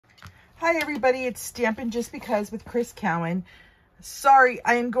Hi everybody, it's Stampin' Just Because with Chris Cowan. Sorry,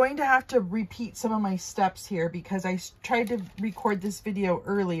 I am going to have to repeat some of my steps here because I tried to record this video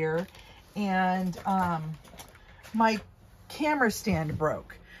earlier and my camera stand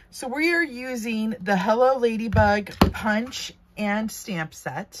broke. So we are using the Hello Ladybug punch and stamp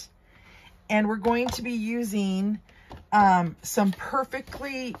set, and we're going to be using some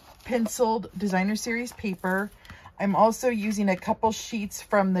perfectly penciled designer series paper. I'm also using a couple sheets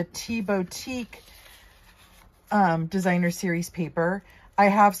from the Tea Boutique designer series paper. I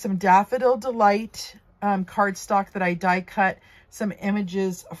have some Daffodil Delight cardstock that I die cut some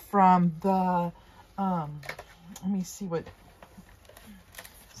images from the, let me see what,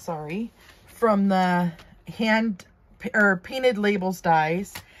 from the hand or painted labels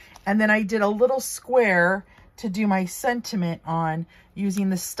dies. And then I did a little square to do my sentiment on using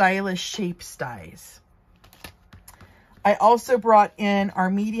the Stylish Shapes dies. I also brought in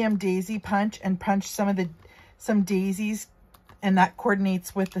our medium daisy punch and punched some daisies, and that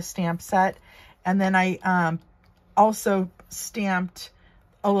coordinates with the stamp set. And then I also stamped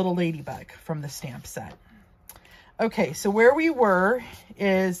a little ladybug from the stamp set. Okay, so where we were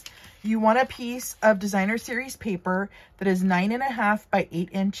is you want a piece of designer series paper that is 9.5 by 8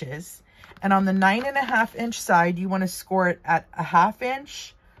 inches. And on the 9.5 inch side, you want to score it at a 1/2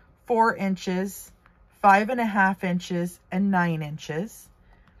 inch, 4 inches, 5.5 inches, and 9 inches.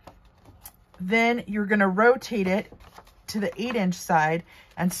 Then you're going to rotate it to the 8 inch side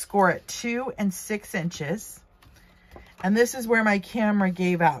and score it 2 and 6 inches. And this is where my camera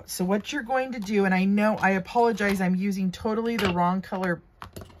gave out. So what you're going to do, and I know, I apologize, I'm using totally the wrong color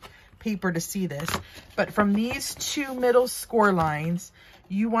paper to see this, but from these two middle score lines,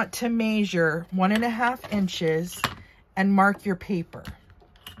 you want to measure 1.5 inches and mark your paper.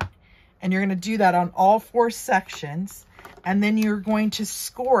 And you're going to do that on all 4 sections. And then you're going to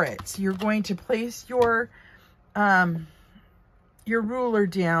score it. So you're going to place your ruler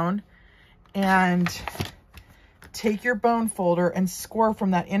down and take your bone folder and score from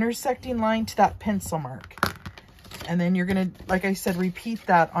that intersecting line to that pencil mark. And then you're going to, like I said, repeat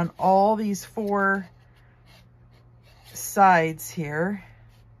that on all these 4 sides here.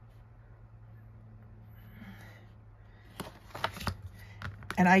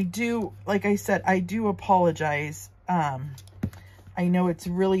 And I do, like I said, I do apologize. I know it's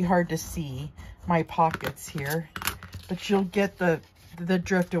really hard to see my pockets here, but you'll get the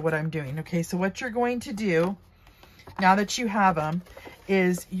drift of what I'm doing. Okay, so what you're going to do, now that you have them,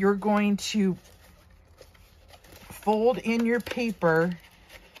 is you're going to fold in your paper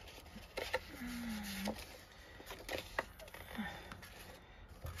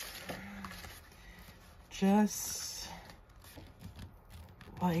just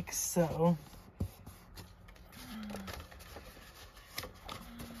like so.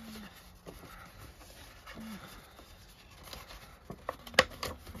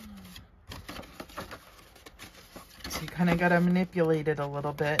 So you kind of got to manipulate it a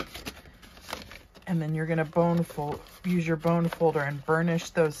little bit. And then you're going to use your bone folder and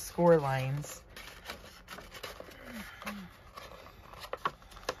burnish those score lines.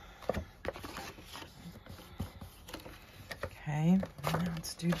 Okay, now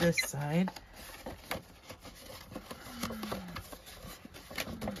let's do this side.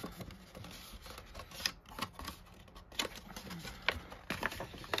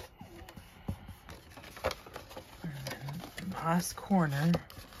 And then last corner.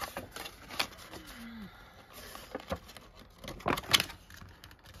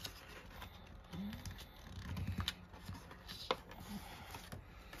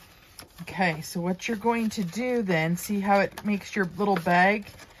 Okay, so what you're going to do then, see how it makes your little bag?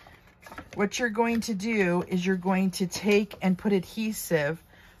 What you're going to do is you're going to take and put adhesive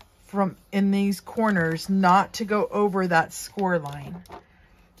from in these corners, not to go over that score line.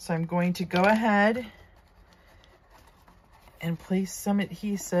 So I'm going to go ahead and place some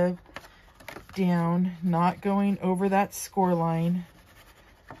adhesive down, not going over that score line,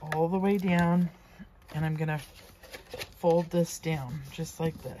 all the way down. And I'm gonna fold this down just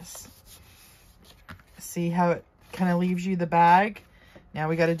like this. See how it kind of leaves you the bag? Now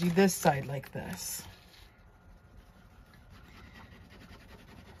we got to do this side like this.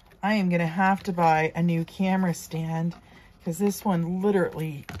 I am going to have to buy a new camera stand because this one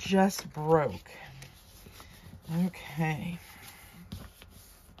literally just broke. Okay.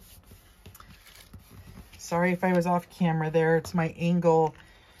 Sorry if I was off camera there. It's my angle.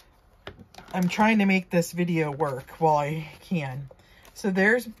 I'm trying to make this video work while I can. So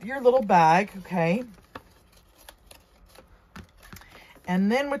there's your little bag, okay?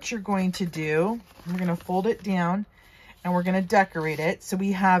 And then what you're going to do, we're going to fold it down, and we're going to decorate it. So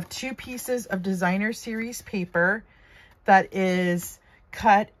we have 2 pieces of designer series paper that is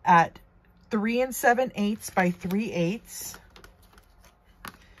cut at 3 7/8 by 3/8.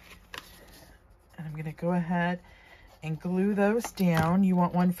 And I'm going to go ahead and glue those down. You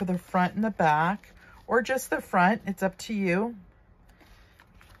want one for the front and the back, or just the front. It's up to you.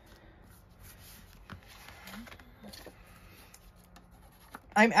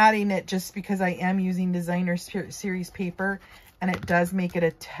 I'm adding it just because I am using designer series paper, and it does make it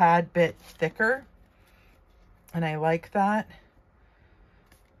a tad bit thicker, and I like that.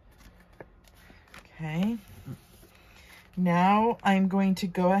 Okay. Now I'm going to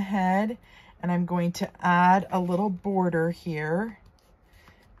go ahead and I'm going to add a little border here,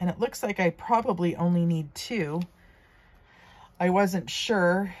 and it looks like I probably only need 2. I wasn't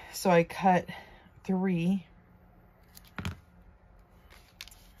sure, so I cut 3.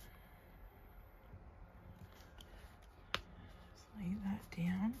 Lay that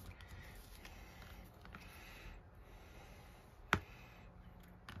down.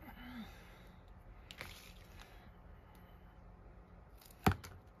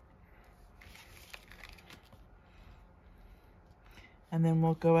 And then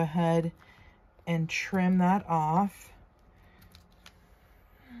we'll go ahead and trim that off.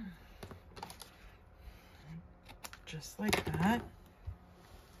 Just like that.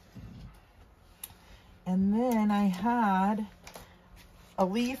 And then I had a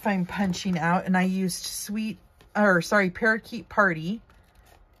leaf I'm punching out, and I used Parakeet Party.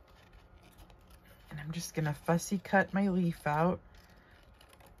 And I'm just gonna fussy cut my leaf out.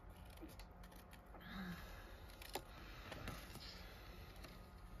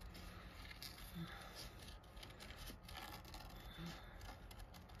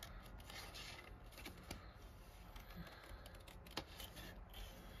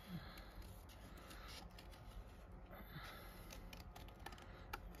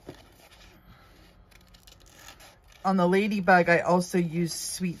 On the Ladybug, I also used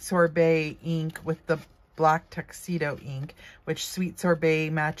Sweet Sorbet ink with the black tuxedo ink, which Sweet Sorbet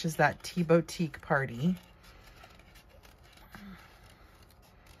matches that Tea Boutique Party.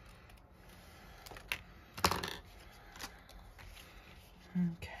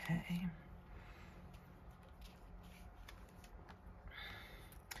 Okay.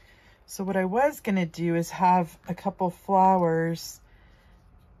 So what I was going to do is have a couple flowers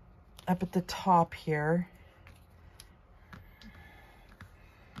up at the top here.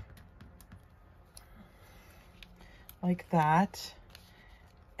 Like that.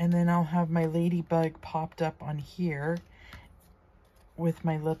 And then I'll have my Ladybug popped up on here with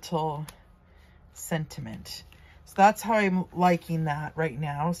my little sentiment. So that's how I'm liking that right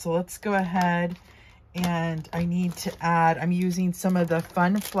now. So let's go ahead, and I need to add, I'm using some of the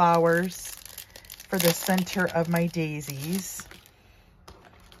fun flowers for the center of my daisies.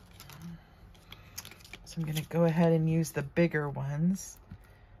 So I'm going to go ahead and use the bigger ones.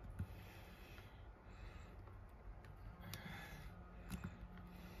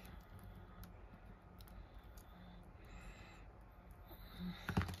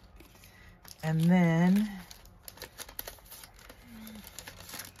 And then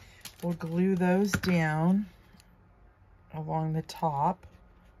we'll glue those down along the top.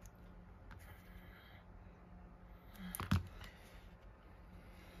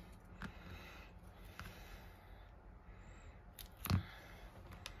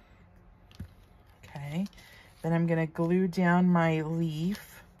 Okay, then I'm going to glue down my leaf.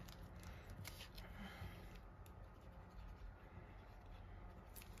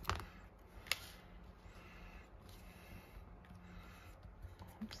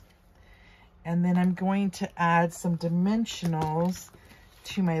 And then I'm going to add some dimensionals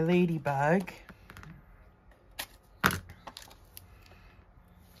to my Ladybug.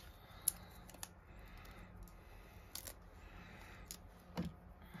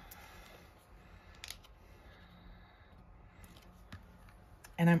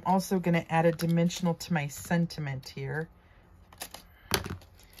 And I'm also going to add a dimensional to my sentiment here.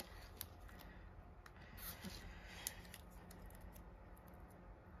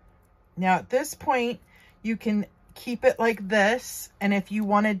 Now at this point, you can keep it like this, and if you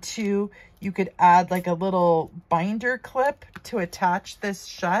wanted to, you could add like a little binder clip to attach this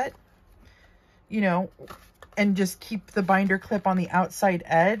shut, you know, and just keep the binder clip on the outside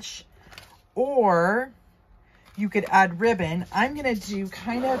edge. Or you could add ribbon. I'm gonna do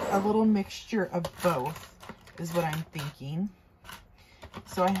kind of a little mixture of both, is what I'm thinking.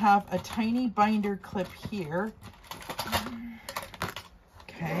 So I have a tiny binder clip here.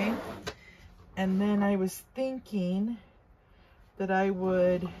 Okay. And then I was thinking that I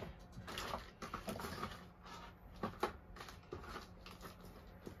would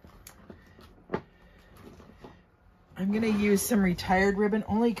I'm going to use some retired ribbon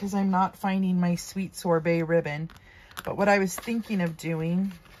only because I'm not finding my sweet sorbet ribbon. But what I was thinking of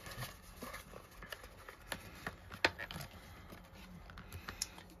doing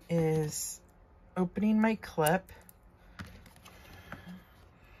is opening my clip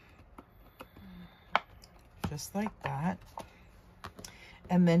just like that,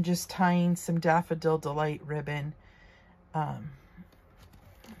 and then just tying some Daffodil Delight ribbon and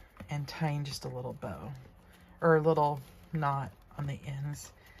tying just a little bow or a little knot on the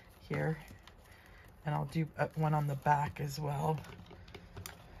ends here, and I'll do one on the back as well.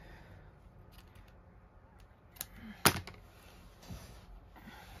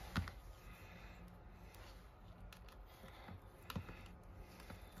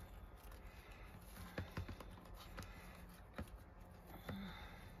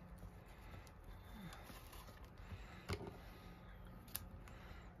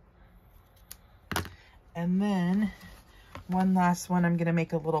 And then one last one, I'm going to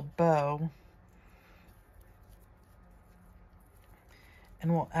make a little bow,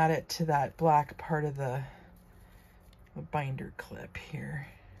 and we'll add it to that black part of the binder clip here.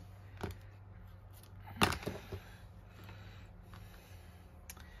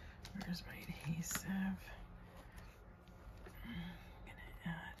 Where's my adhesive? I'm going to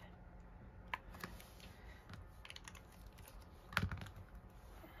add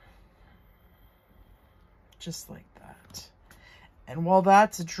just like that. And while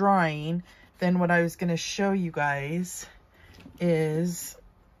that's drying, then what I was going to show you guys is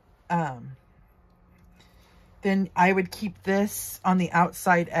then I would keep this on the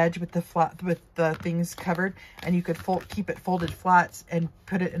outside edge with the things covered, and you could keep it folded flats and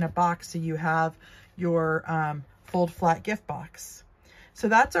put it in a box so you have your fold flat gift box. So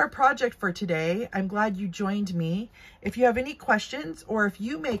that's our project for today. I'm glad you joined me. If you have any questions, or if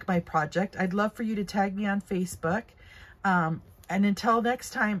you make my project, I'd love for you to tag me on Facebook. And until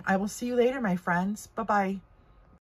next time, I will see you later, my friends. Bye-bye.